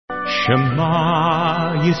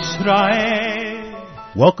Shema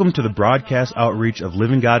Yisrael. Welcome to the broadcast outreach of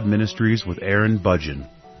Living God Ministries with Aaron Budgen.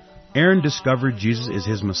 Aaron discovered Jesus is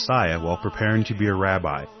his Messiah while preparing to be a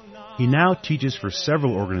rabbi. He now teaches for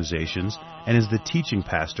several organizations and is the teaching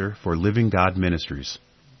pastor for Living God Ministries.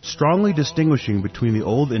 Strongly distinguishing between the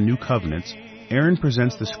Old and New Covenants, Aaron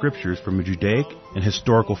presents the Scriptures from a Judaic and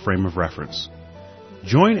historical frame of reference.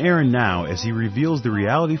 Join Aaron now as he reveals the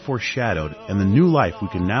reality foreshadowed and the new life we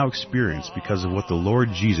can now experience because of what the Lord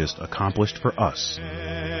Jesus accomplished for us.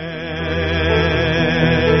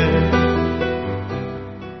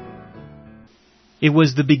 It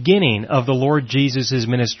was the beginning of the Lord Jesus'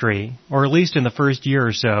 ministry, or at least in the first year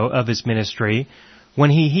or so of his ministry, when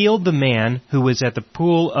he healed the man who was at the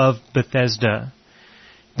pool of Bethesda.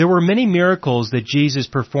 There were many miracles that Jesus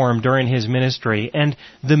performed during his ministry, and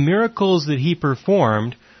the miracles that he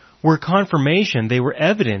performed were confirmation, they were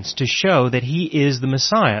evidence to show that he is the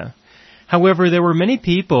Messiah. However, there were many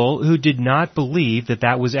people who did not believe that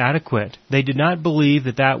that was adequate. They did not believe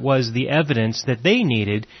that that was the evidence that they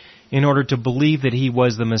needed in order to believe that he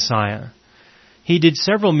was the Messiah. He did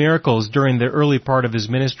several miracles during the early part of his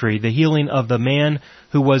ministry. The healing of the man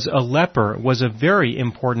who was a leper was a very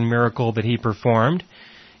important miracle that he performed.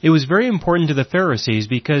 It was very important to the Pharisees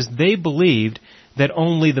because they believed that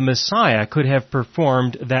only the Messiah could have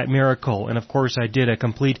performed that miracle. And of course, I did a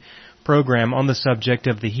complete program on the subject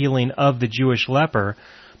of the healing of the Jewish leper.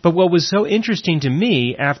 But what was so interesting to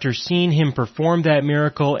me after seeing him perform that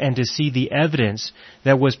miracle and to see the evidence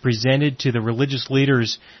that was presented to the religious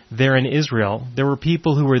leaders there in Israel, there were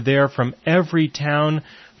people who were there from every town,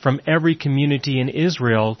 from every community in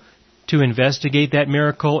Israel to investigate that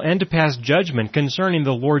miracle and to pass judgment concerning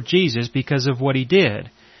the Lord Jesus because of what he did.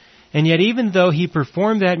 And yet even though he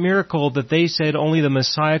performed that miracle that they said only the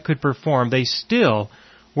Messiah could perform, they still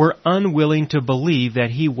were unwilling to believe that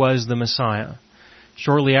he was the Messiah.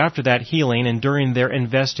 Shortly after that healing and during their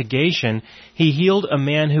investigation, he healed a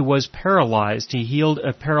man who was paralyzed. He healed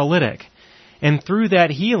a paralytic. And through that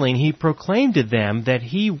healing, he proclaimed to them that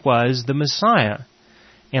he was the Messiah.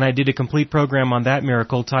 And I did a complete program on that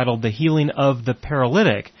miracle titled The Healing of the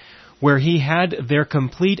Paralytic, where he had their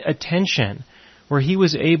complete attention, where he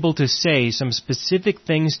was able to say some specific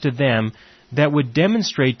things to them that would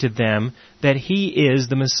demonstrate to them that he is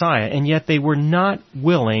the Messiah. And yet they were not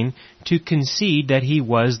willing to concede that he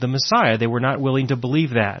was the Messiah. They were not willing to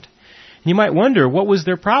believe that. And you might wonder, what was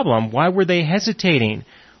their problem? Why were they hesitating?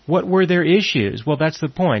 What were their issues? Well, that's the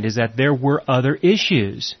point, is that there were other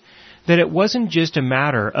issues. That it wasn't just a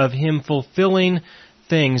matter of him fulfilling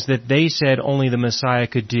things that they said only the Messiah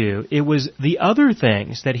could do. It was the other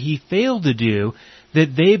things that he failed to do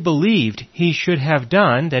that they believed he should have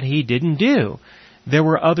done that he didn't do. There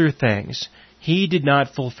were other things. He did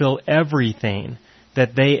not fulfill everything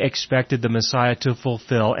that they expected the Messiah to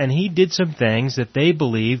fulfill, and he did some things that they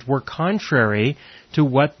believed were contrary to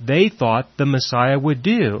what they thought the Messiah would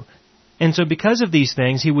do. And so because of these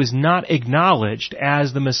things, he was not acknowledged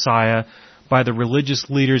as the Messiah by the religious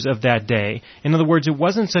leaders of that day. In other words, it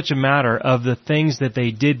wasn't such a matter of the things that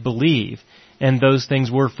they did believe, and those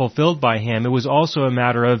things were fulfilled by him. It was also a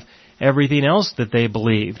matter of everything else that they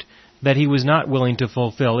believed that he was not willing to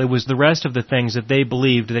fulfill. It was the rest of the things that they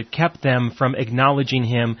believed that kept them from acknowledging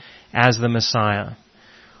him as the Messiah.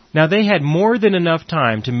 Now, they had more than enough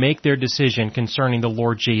time to make their decision concerning the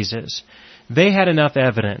Lord Jesus. They had enough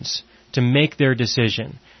evidence to make their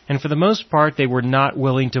decision. And for the most part, they were not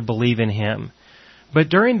willing to believe in him. But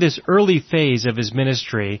during this early phase of his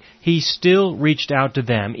ministry, he still reached out to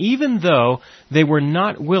them, even though they were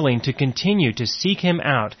not willing to continue to seek him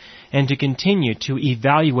out and to continue to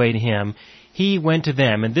evaluate him. He went to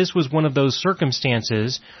them, and this was one of those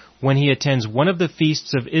circumstances when he attends one of the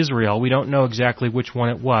feasts of Israel. We don't know exactly which one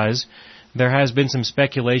it was. There has been some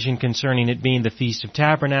speculation concerning it being the Feast of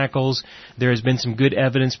Tabernacles. There has been some good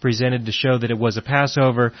evidence presented to show that it was a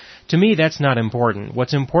Passover. To me, that's not important.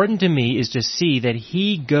 What's important to me is to see that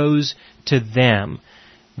he goes to them.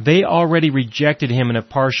 They already rejected him in a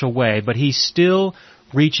partial way, but he still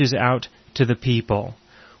reaches out to the people.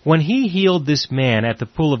 When he healed this man at the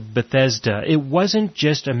pool of Bethesda, it wasn't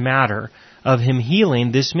just a matter of him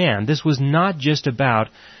healing this man. This was not just about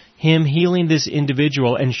him healing this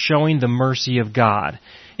individual and showing the mercy of God.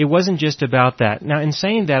 It wasn't just about that. Now, in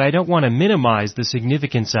saying that, I don't want to minimize the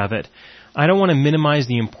significance of it. I don't want to minimize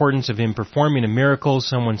the importance of him performing a miracle.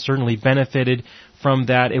 Someone certainly benefited from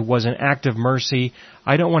that. It was an act of mercy.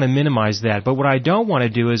 I don't want to minimize that. But what I don't want to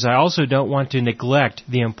do is I also don't want to neglect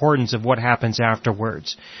the importance of what happens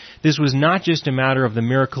afterwards. This was not just a matter of the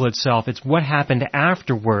miracle itself. It's what happened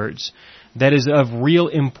afterwards that is of real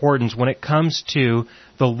importance when it comes to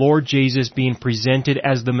the Lord Jesus being presented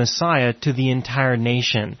as the Messiah to the entire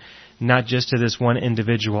nation, not just to this one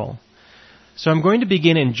individual. So I'm going to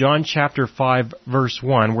begin in John chapter 5, verse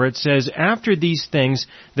 1, where it says, "After these things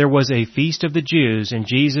there was a feast of the Jews, and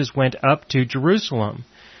Jesus went up to Jerusalem.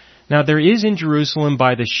 Now there is in Jerusalem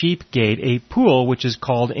by the sheep gate a pool which is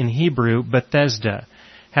called in Hebrew Bethesda,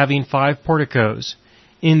 having 5 porticos.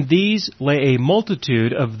 In these lay a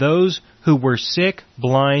multitude of those who were sick,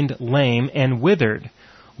 blind, lame, and withered,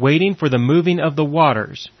 waiting for the moving of the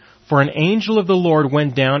waters. For an angel of the Lord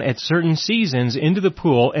went down at certain seasons into the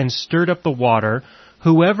pool and stirred up the water.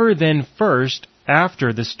 Whoever then first,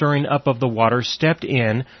 after the stirring up of the water, stepped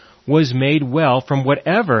in, was made well from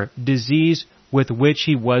whatever disease with which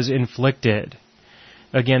he was inflicted."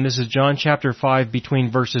 Again, this is John chapter 5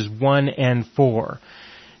 between verses 1 and 4.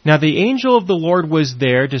 "Now the angel of the Lord was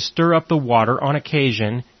there to stir up the water on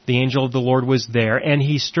occasion. The angel of the Lord was there, and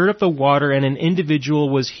he stirred up the water, and an individual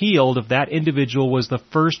was healed. Of that individual was the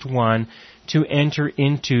first one to enter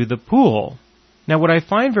into the pool." Now what I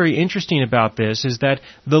find very interesting about this is that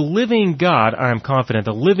the living God, I am confident,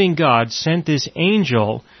 the living God sent this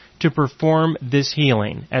angel to perform this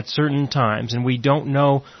healing at certain times, and we don't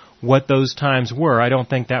know what those times were. I don't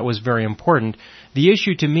think that was very important. The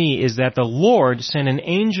issue to me is that the Lord sent an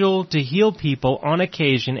angel to heal people on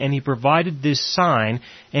occasion, and he provided this sign,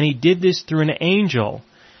 and he did this through an angel.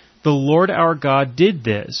 The Lord our God did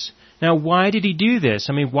this. Now why did he do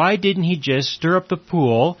this? I mean, why didn't he just stir up the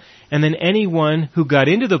pool, and then anyone who got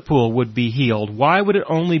into the pool would be healed? Why would it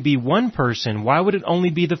only be one person? Why would it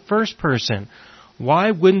only be the first person?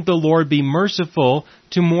 Why wouldn't the Lord be merciful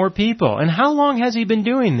to more people? And how long has he been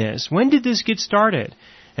doing this? When did this get started?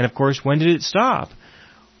 And of course, when did it stop?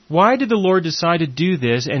 Why did the Lord decide to do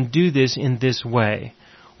this and do this in this way?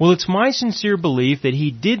 Well, it's my sincere belief that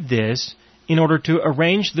he did this in order to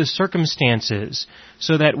arrange the circumstances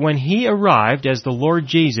so that when he arrived as the Lord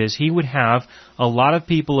Jesus, he would have a lot of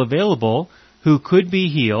people available who could be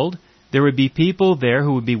healed. There would be people there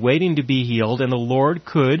who would be waiting to be healed, and the Lord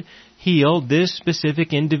could heal this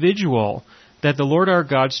specific individual. That the Lord our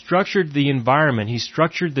God structured the environment, he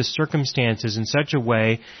structured the circumstances in such a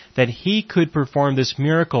way that he could perform this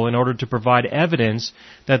miracle in order to provide evidence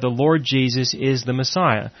that the Lord Jesus is the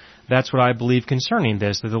Messiah. That's what I believe concerning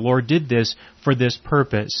this, that the Lord did this for this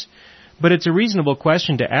purpose. But it's a reasonable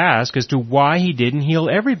question to ask as to why he didn't heal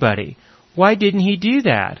everybody. Why didn't he do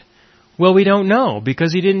that? Well, we don't know,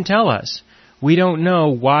 because he didn't tell us. We don't know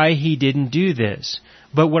why he didn't do this.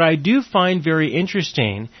 But what I do find very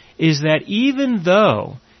interesting is that even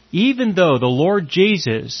though the Lord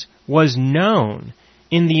Jesus was known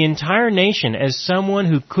in the entire nation as someone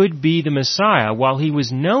who could be the Messiah, while he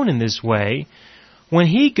was known in this way, when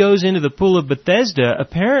he goes into the pool of Bethesda,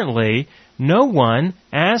 apparently no one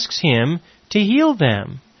asks him to heal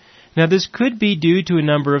them. Now this could be due to a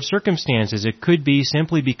number of circumstances. It could be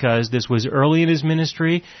simply because this was early in his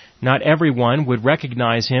ministry. Not everyone would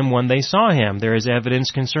recognize him when they saw him. There is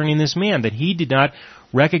evidence concerning this man that he did not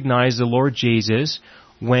recognize the Lord Jesus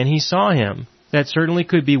when he saw him. That certainly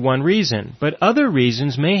could be one reason. But other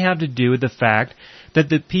reasons may have to do with the fact that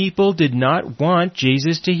the people did not want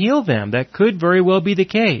Jesus to heal them. That could very well be the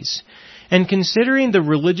case. And considering the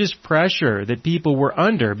religious pressure that people were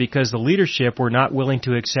under because the leadership were not willing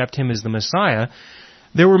to accept him as the Messiah,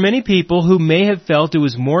 there were many people who may have felt it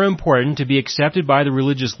was more important to be accepted by the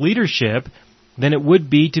religious leadership than it would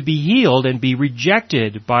be to be healed and be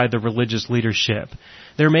rejected by the religious leadership.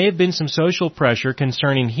 There may have been some social pressure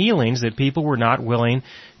concerning healings that people were not willing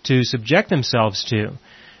to subject themselves to.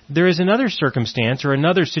 There is another circumstance or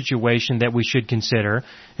another situation that we should consider,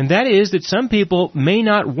 and that is that some people may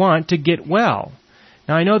not want to get well.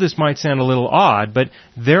 Now, I know this might sound a little odd, but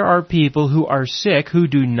there are people who are sick who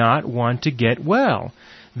do not want to get well.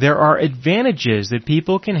 There are advantages that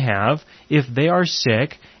people can have if they are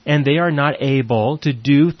sick and they are not able to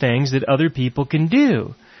do things that other people can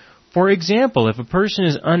do. For example, if a person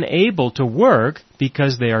is unable to work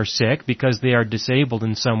because they are sick, because they are disabled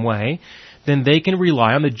in some way, then they can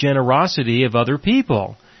rely on the generosity of other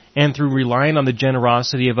people. And through relying on the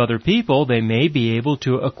generosity of other people, they may be able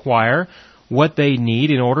to acquire what they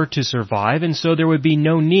need in order to survive, and so there would be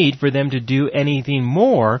no need for them to do anything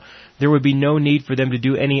more. There would be no need for them to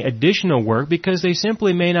do any additional work because they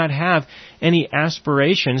simply may not have any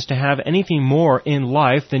aspirations to have anything more in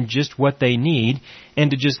life than just what they need,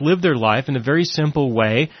 and to just live their life in a very simple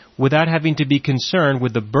way without having to be concerned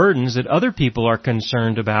with the burdens that other people are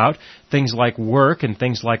concerned about, things like work and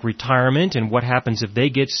things like retirement and what happens if they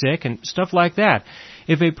get sick and stuff like that.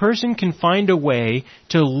 If a person can find a way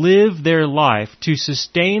to live their life, to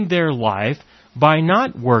sustain their life by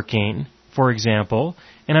not working, for example,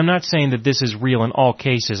 and I'm not saying that this is real in all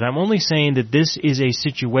cases. I'm only saying that this is a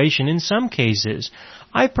situation in some cases.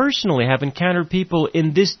 I personally have encountered people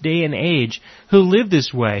in this day and age who live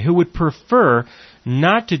this way, who would prefer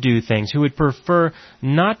not to do things, who would prefer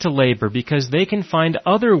not to labor because they can find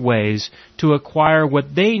other ways to acquire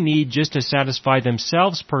what they need just to satisfy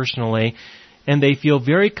themselves personally, and they feel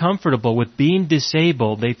very comfortable with being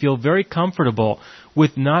disabled. They feel very comfortable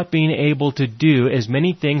with not being able to do as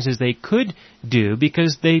many things as they could do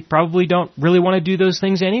because they probably don't really want to do those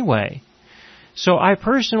things anyway. So I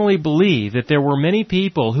personally believe that there were many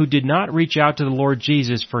people who did not reach out to the Lord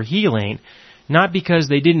Jesus for healing, not because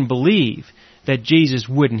they didn't believe that Jesus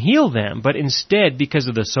wouldn't heal them, but instead because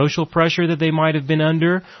of the social pressure that they might have been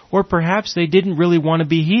under, or perhaps they didn't really want to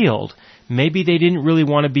be healed. Maybe they didn't really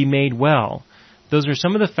want to be made well. Those are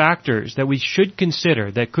some of the factors that we should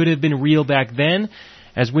consider that could have been real back then,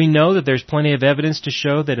 as we know that there's plenty of evidence to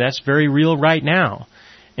show that that's very real right now.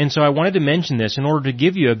 And so I wanted to mention this in order to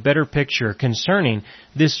give you a better picture concerning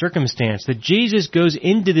this circumstance, that Jesus goes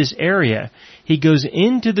into this area. He goes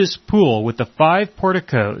into this pool with the 5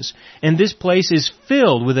 porticos, and this place is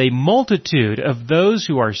filled with a multitude of those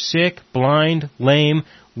who are sick, blind, lame,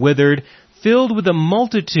 withered, filled with a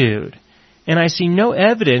multitude. And I see no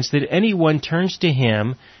evidence that anyone turns to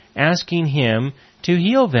Him asking Him to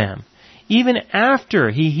heal them. Even after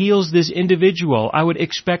He heals this individual, I would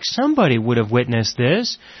expect somebody would have witnessed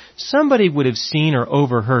this. Somebody would have seen or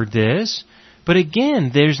overheard this. But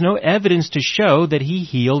again, there's no evidence to show that He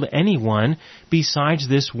healed anyone besides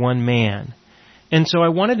this one man. And so I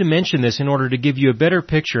wanted to mention this in order to give you a better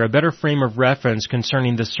picture, a better frame of reference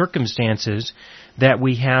concerning the circumstances that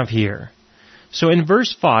we have here. So in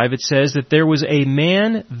verse 5 it says that there was a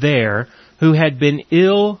man there who had been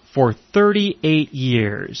ill for 38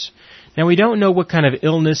 years. Now we don't know what kind of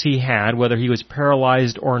illness he had, whether he was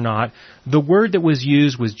paralyzed or not. The word that was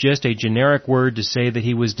used was just a generic word to say that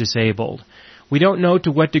he was disabled. We don't know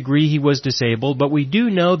to what degree he was disabled, but we do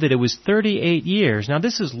know that it was 38 years. Now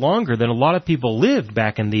this is longer than a lot of people lived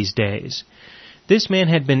back in these days. This man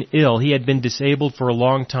had been ill. He had been disabled for a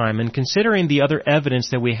long time. And considering the other evidence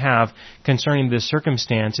that we have concerning this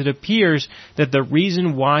circumstance, it appears that the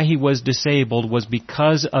reason why he was disabled was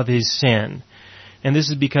because of his sin. And this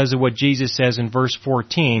is because of what Jesus says in verse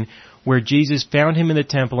 14, where Jesus found him in the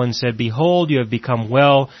temple and said, "Behold, you have become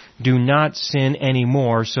well. Do not sin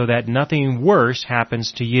anymore, so that nothing worse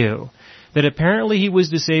happens to you." That apparently he was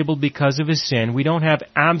disabled because of his sin. We don't have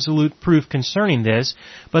absolute proof concerning this,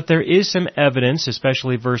 but there is some evidence,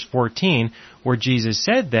 especially verse 14, where Jesus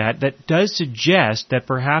said that does suggest that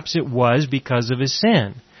perhaps it was because of his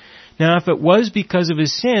sin. Now, if it was because of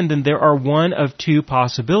his sin, then there are one of 2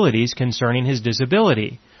 possibilities concerning his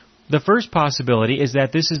disability. The first possibility is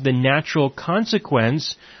that this is the natural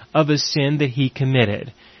consequence of a sin that he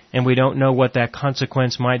committed. And we don't know what that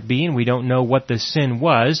consequence might be, and we don't know what the sin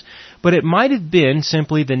was, but it might have been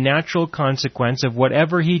simply the natural consequence of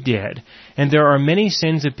whatever he did. And there are many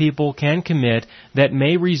sins that people can commit that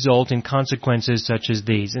may result in consequences such as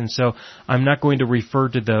these. And so I'm not going to refer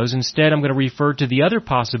to those. Instead, I'm going to refer to the other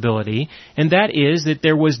possibility, and that is that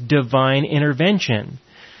there was divine intervention.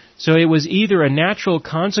 So it was either a natural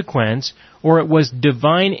consequence or it was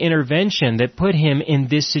divine intervention that put him in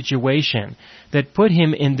this situation, that put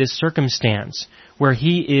him in this circumstance where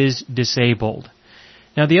he is disabled.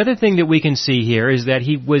 Now the other thing that we can see here is that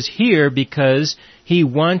he was here because he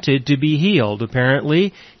wanted to be healed.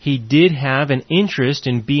 Apparently, he did have an interest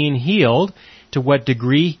in being healed. To what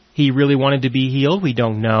degree he really wanted to be healed, we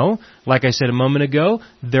don't know. Like I said a moment ago,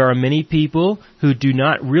 there are many people who do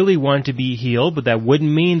not really want to be healed, but that wouldn't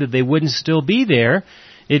mean that they wouldn't still be there.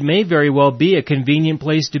 It may very well be a convenient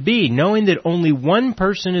place to be, knowing that only one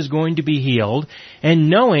person is going to be healed, and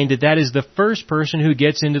knowing that that is the first person who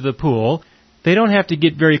gets into the pool. They don't have to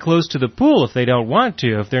get very close to the pool if they don't want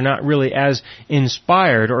to, if they're not really as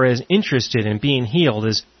inspired or as interested in being healed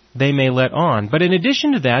as they may let on. But in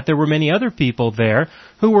addition to that, there were many other people there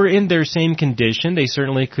who were in their same condition. They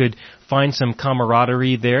certainly could find some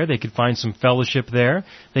camaraderie there. They could find some fellowship there.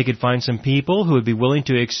 They could find some people who would be willing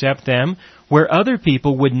to accept them where other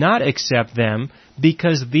people would not accept them,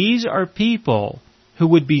 because these are people who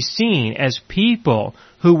would be seen as people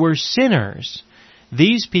who were sinners.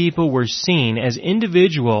 these people were seen as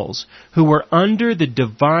individuals who were under the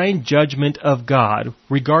divine judgment of God,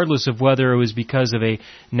 regardless of whether it was because of a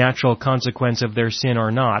natural consequence of their sin or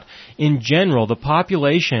not. In general, the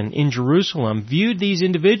population in Jerusalem viewed these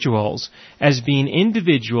individuals as being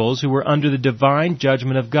individuals who were under the divine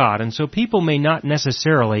judgment of God. And so people may not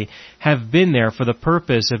necessarily have been there for the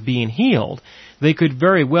purpose of being healed. They could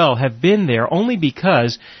very well have been there only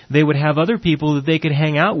because they would have other people that they could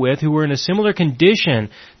hang out with who were in a similar condition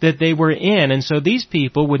that they were in, and so these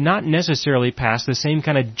people would not necessarily pass the same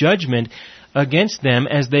kind of judgment against them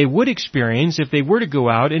as they would experience if they were to go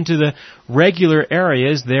out into the regular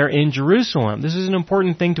areas there in Jerusalem. This is an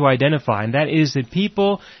important thing to identify, and that is that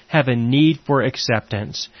people have a need for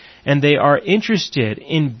acceptance, and they are interested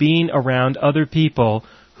in being around other people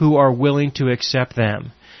who are willing to accept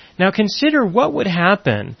them. Now consider what would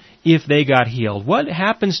happen if they got healed. What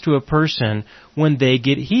happens to a person when they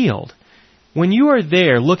get healed? When you are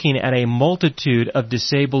there looking at a multitude of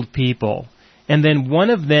disabled people, and then one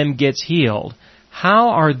of them gets healed, how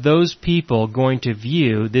are those people going to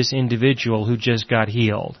view this individual who just got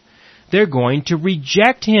healed? They're going to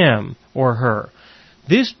reject him or her.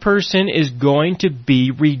 This person is going to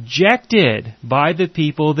be rejected by the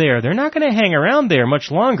people there. They're not going to hang around there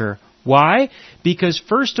much longer. Why? Because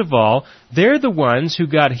first of all, they're the ones who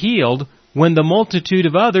got healed when the multitude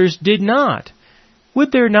of others did not.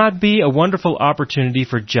 Would there not be a wonderful opportunity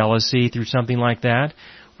for jealousy through something like that?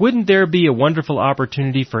 Wouldn't there be a wonderful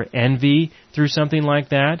opportunity for envy through something like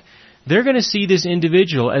that? They're going to see this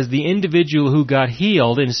individual as the individual who got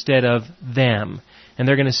healed instead of them. And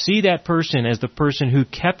they're going to see that person as the person who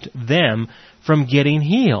kept them from getting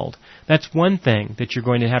healed. That's one thing that you're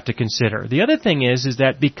going to have to consider. The other thing is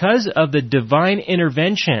that because of the divine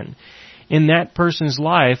intervention in that person's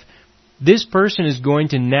life, this person is going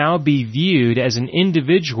to now be viewed as an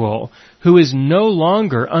individual who is no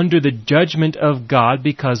longer under the judgment of God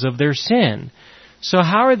because of their sin. So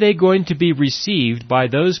how are they going to be received by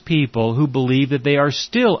those people who believe that they are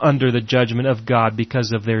still under the judgment of God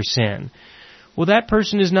because of their sin? Well, that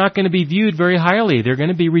person is not going to be viewed very highly. They're going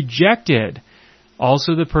to be rejected.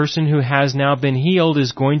 Also, the person who has now been healed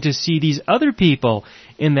is going to see these other people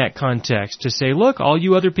in that context to say, look, all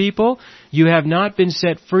you other people, you have not been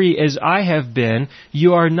set free as I have been.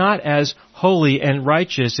 You are not as holy and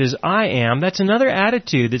righteous as I am. That's another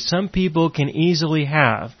attitude that some people can easily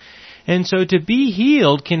have. And so to be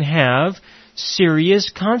healed can have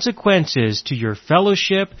serious consequences to your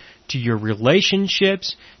fellowship, to your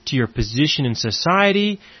relationships, to your position in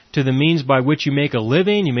society, to the means by which you make a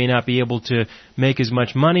living. You may not be able to make as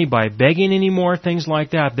much money by begging anymore, things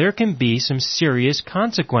like that. There can be some serious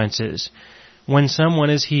consequences when someone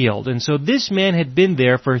is healed. And so this man had been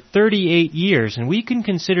there for 38 years, and we can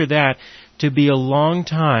consider that to be a long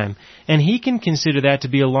time. And he can consider that to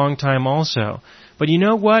be a long time also. But you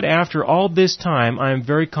know what? After all this time, I am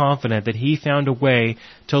very confident that he found a way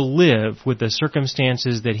to live with the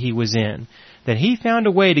circumstances that he was in. That he found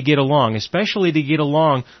a way to get along, especially to get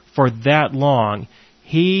along for that long.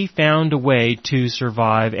 He found a way to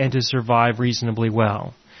survive and to survive reasonably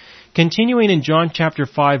well. Continuing in John chapter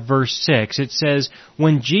 5 verse 6, it says,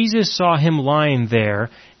 when Jesus saw him lying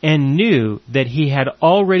there and knew that he had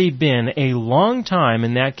already been a long time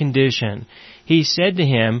in that condition, he said to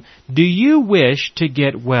him, do you wish to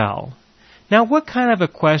get well? Now what kind of a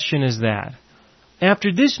question is that?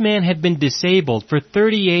 After this man had been disabled for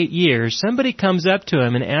 38 years, somebody comes up to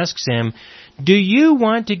him and asks him, do you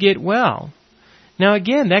want to get well? Now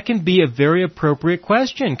again, that can be a very appropriate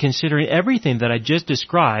question considering everything that I just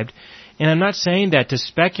described. And I'm not saying that to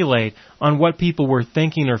speculate on what people were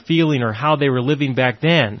thinking or feeling or how they were living back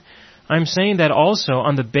then. I'm saying that also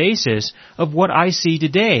on the basis of what I see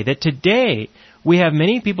today. That today we have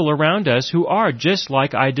many people around us who are just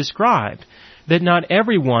like I described. That not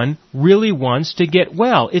everyone really wants to get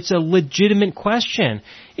well. It's a legitimate question.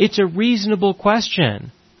 It's a reasonable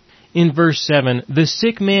question. In verse 7, the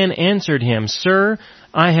sick man answered him, Sir,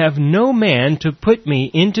 I have no man to put me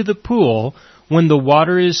into the pool when the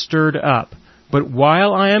water is stirred up. But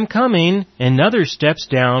while I am coming, another steps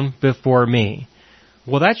down before me.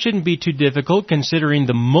 Well, that shouldn't be too difficult considering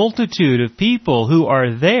the multitude of people who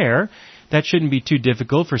are there. That shouldn't be too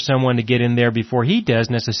difficult for someone to get in there before he does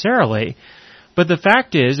necessarily. But the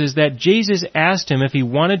fact is that Jesus asked him if he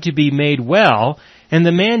wanted to be made well, and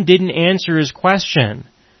the man didn't answer his question.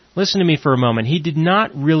 Listen to me for a moment. He did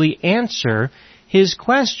not really answer his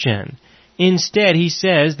question. Instead, he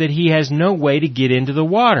says that he has no way to get into the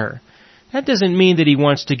water. That doesn't mean that he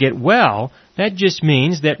wants to get well. That just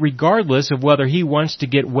means that regardless of whether he wants to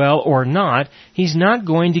get well or not, he's not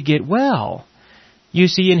going to get well. You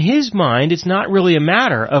see, in his mind, it's not really a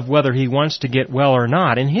matter of whether he wants to get well or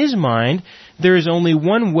not. In his mind, there is only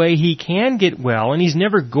one way he can get well, and he's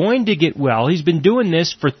never going to get well. He's been doing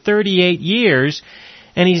this for 38 years,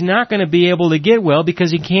 and he's not going to be able to get well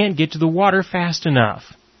because he can't get to the water fast enough.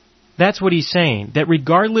 That's what he's saying, that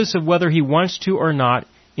regardless of whether he wants to or not,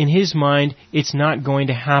 in his mind, it's not going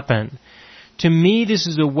to happen. To me, this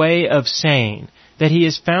is a way of saying that he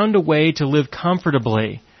has found a way to live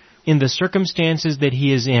comfortably in the circumstances that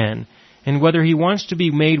he is in, and whether he wants to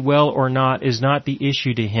be made well or not is not the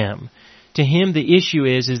issue to him. To him, the issue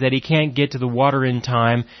is that he can't get to the water in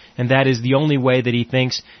time, and that is the only way that he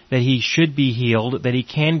thinks that he should be healed, that he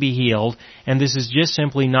can be healed, and this is just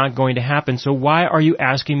simply not going to happen. So why are you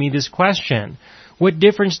asking me this question? What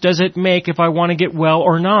difference does it make if I want to get well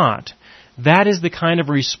or not? That is the kind of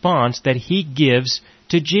response that he gives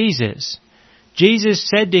to Jesus. Jesus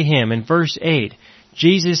said to him in verse 8,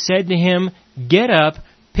 Jesus said to him, "Get up,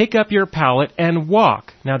 pick up your pallet, and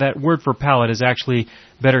walk." Now that word for pallet is actually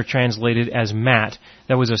better translated as mat.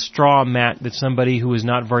 That was a straw mat that somebody who was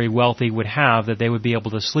not very wealthy would have that they would be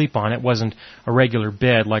able to sleep on. It wasn't a regular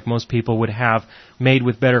bed like most people would have made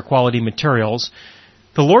with better quality materials.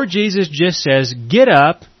 The Lord Jesus just says, "Get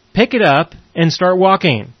up, pick it up, and start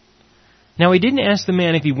walking." Now he didn't ask the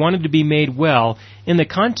man if he wanted to be made well in the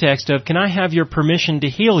context of, "Can I have your permission to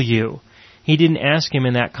heal you?" He didn't ask him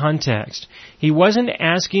in that context. He wasn't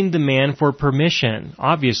asking the man for permission,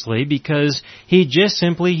 obviously, because he just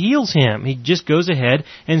simply heals him. He just goes ahead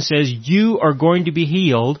and says, "You are going to be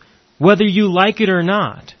healed whether you like it or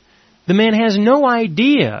not." The man has no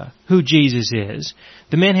idea who Jesus is.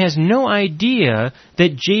 The man has no idea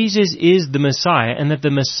that Jesus is the Messiah and that the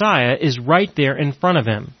Messiah is right there in front of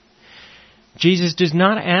him. Jesus does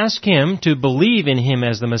not ask him to believe in him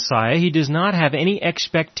as the Messiah. He does not have any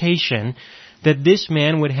expectation that this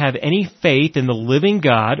man would have any faith in the living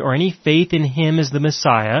God or any faith in him as the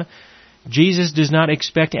Messiah. Jesus does not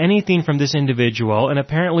expect anything from this individual, and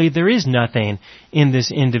apparently there is nothing in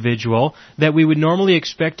this individual that we would normally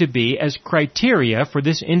expect to be as criteria for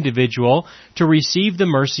this individual to receive the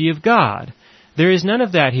mercy of God. There is none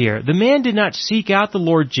of that here. The man did not seek out the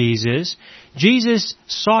Lord Jesus. Jesus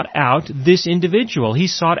sought out this individual. He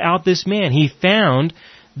sought out this man. He found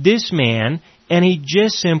this man, and he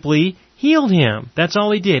just simply healed him. That's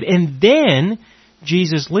all he did. And then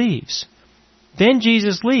Jesus leaves. Then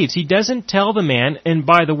Jesus leaves. He doesn't tell the man, "And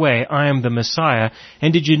by the way, I am the Messiah.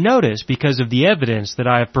 And did you notice, because of the evidence that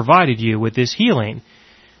I have provided you with this healing?"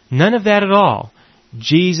 None of that at all.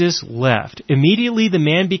 Jesus left. Immediately the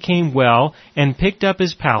man became well and picked up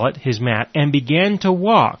his pallet, his mat, and began to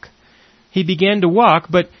walk. He began to walk,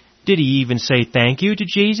 but did he even say thank you to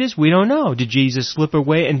Jesus? We don't know. Did Jesus slip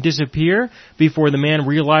away and disappear before the man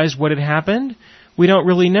realized what had happened? We don't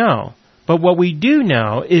really know. But what we do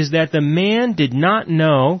know is that the man did not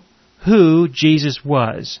know who Jesus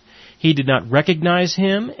was. He did not recognize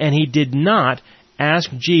him, and he did not ask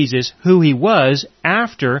Jesus who he was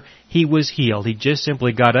after he was healed. He just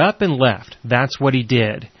simply got up and left. That's what he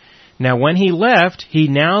did. Now when he left, he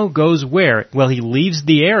now goes where? Well, he leaves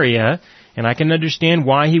the area, and I can understand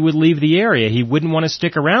why he would leave the area. He wouldn't want to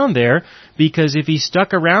stick around there, because if he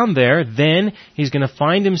stuck around there, then he's going to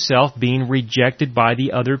find himself being rejected by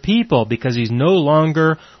the other people, because he's no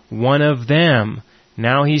longer one of them.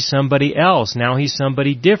 Now he's somebody else. Now he's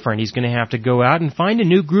somebody different. He's going to have to go out and find a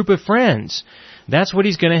new group of friends. That's what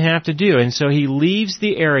he's going to have to do. And so he leaves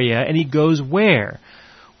the area, and he goes where?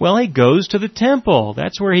 Well, he goes to the temple.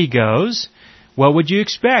 That's where he goes. What would you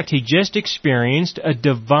expect? He just experienced a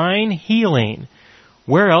divine healing.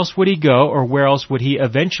 Where else would he go, or where else would he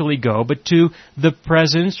eventually go but to the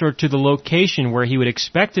presence or to the location where he would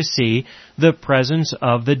expect to see the presence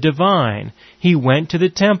of the divine? He went to the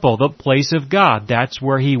temple, the place of God. That's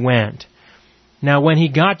where he went. Now, when he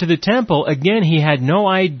got to the temple, again, he had no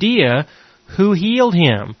idea who healed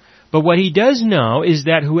him. But what he does know is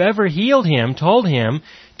that whoever healed him told him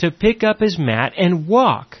to pick up his mat and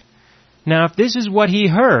walk. Now, if this is what he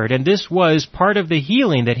heard, and this was part of the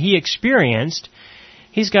healing that he experienced,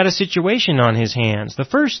 he's got a situation on his hands. The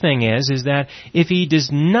first thing is that if he does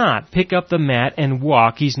not pick up the mat and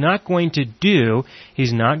walk, he's not going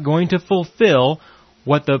to fulfill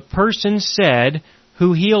what the person said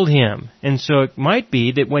who healed him. And so it might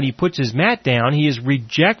be that when he puts his mat down, he is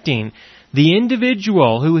rejecting the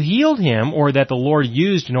individual who healed him, or that the Lord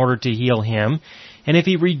used in order to heal him. And if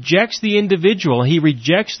he rejects the individual, he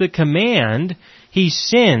rejects the command, he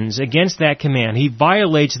sins against that command, he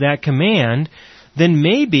violates that command, then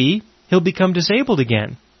maybe he'll become disabled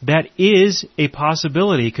again. that is a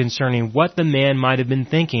possibility concerning what the man might have been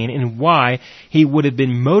thinking and why he would have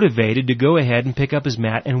been motivated to go ahead and pick up his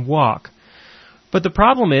mat and walk. But the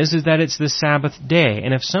problem is that it's the Sabbath day,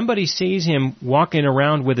 and if somebody sees him walking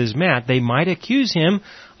around with his mat, they might accuse him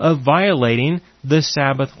of violating the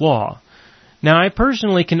Sabbath law. Now, I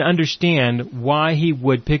personally can understand why he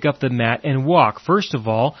would pick up the mat and walk. First of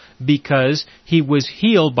all, because he was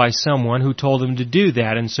healed by someone who told him to do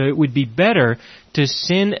that, and so it would be better to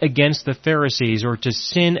sin against the Pharisees or to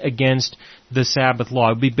sin against the Sabbath law.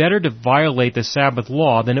 It would be better to violate the Sabbath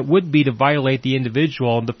law than it would be to violate the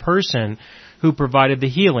individual, the person who provided the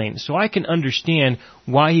healing. So I can understand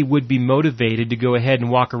why he would be motivated to go ahead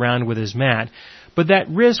and walk around with his mat. But that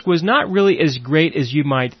risk was not really as great as you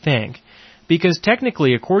might think. Because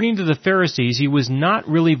technically, according to the Pharisees, he was not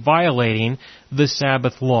really violating the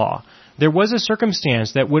Sabbath law. There was a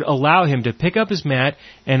circumstance that would allow him to pick up his mat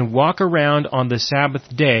and walk around on the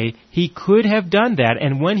Sabbath day. He could have done that,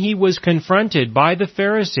 and when he was confronted by the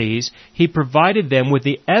Pharisees, he provided them with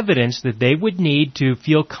the evidence that they would need to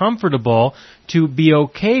feel comfortable to be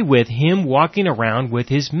okay with him walking around with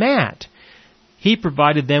his mat. He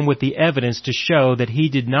provided them with the evidence to show that he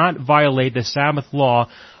did not violate the Sabbath law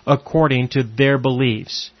according to their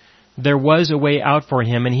beliefs. There was a way out for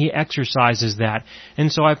him, and he exercises that.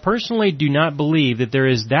 And so I personally do not believe that there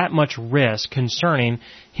is that much risk concerning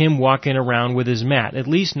him walking around with his mat, at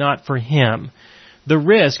least not for him. The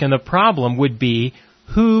risk and the problem would be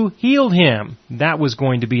who healed him. That was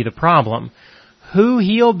going to be the problem. Who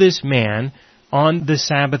healed this man on the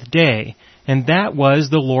Sabbath day? And that was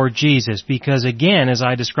the Lord Jesus, because again, as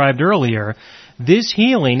I described earlier, this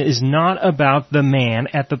healing is not about the man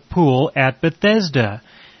at the pool at Bethesda.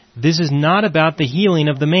 This is not about the healing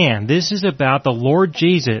of the man. This is about the Lord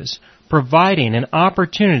Jesus providing an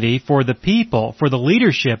opportunity for the people, for the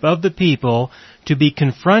leadership of the people, to be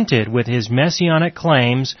confronted with his messianic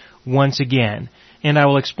claims once again. And I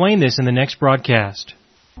will explain this in the next broadcast.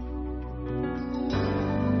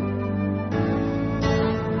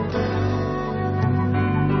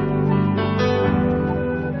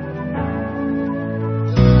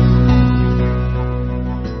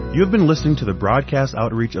 You have been listening to the broadcast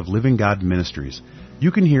outreach of Living God Ministries.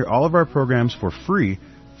 You can hear all of our programs for free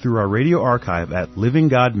through our radio archive at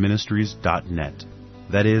livinggodministries.net.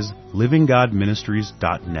 That is,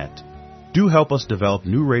 livinggodministries.net. Do help us develop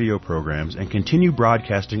new radio programs and continue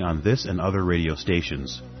broadcasting on this and other radio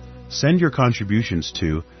stations. Send your contributions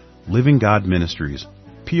to Living God Ministries,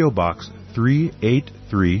 P.O. Box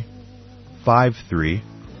 38353,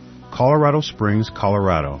 Colorado Springs,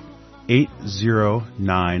 Colorado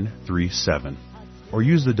 80937, or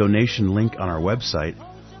use the donation link on our website,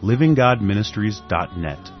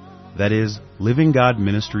 livinggodministries.net. That is,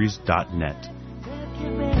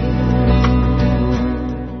 livinggodministries.net.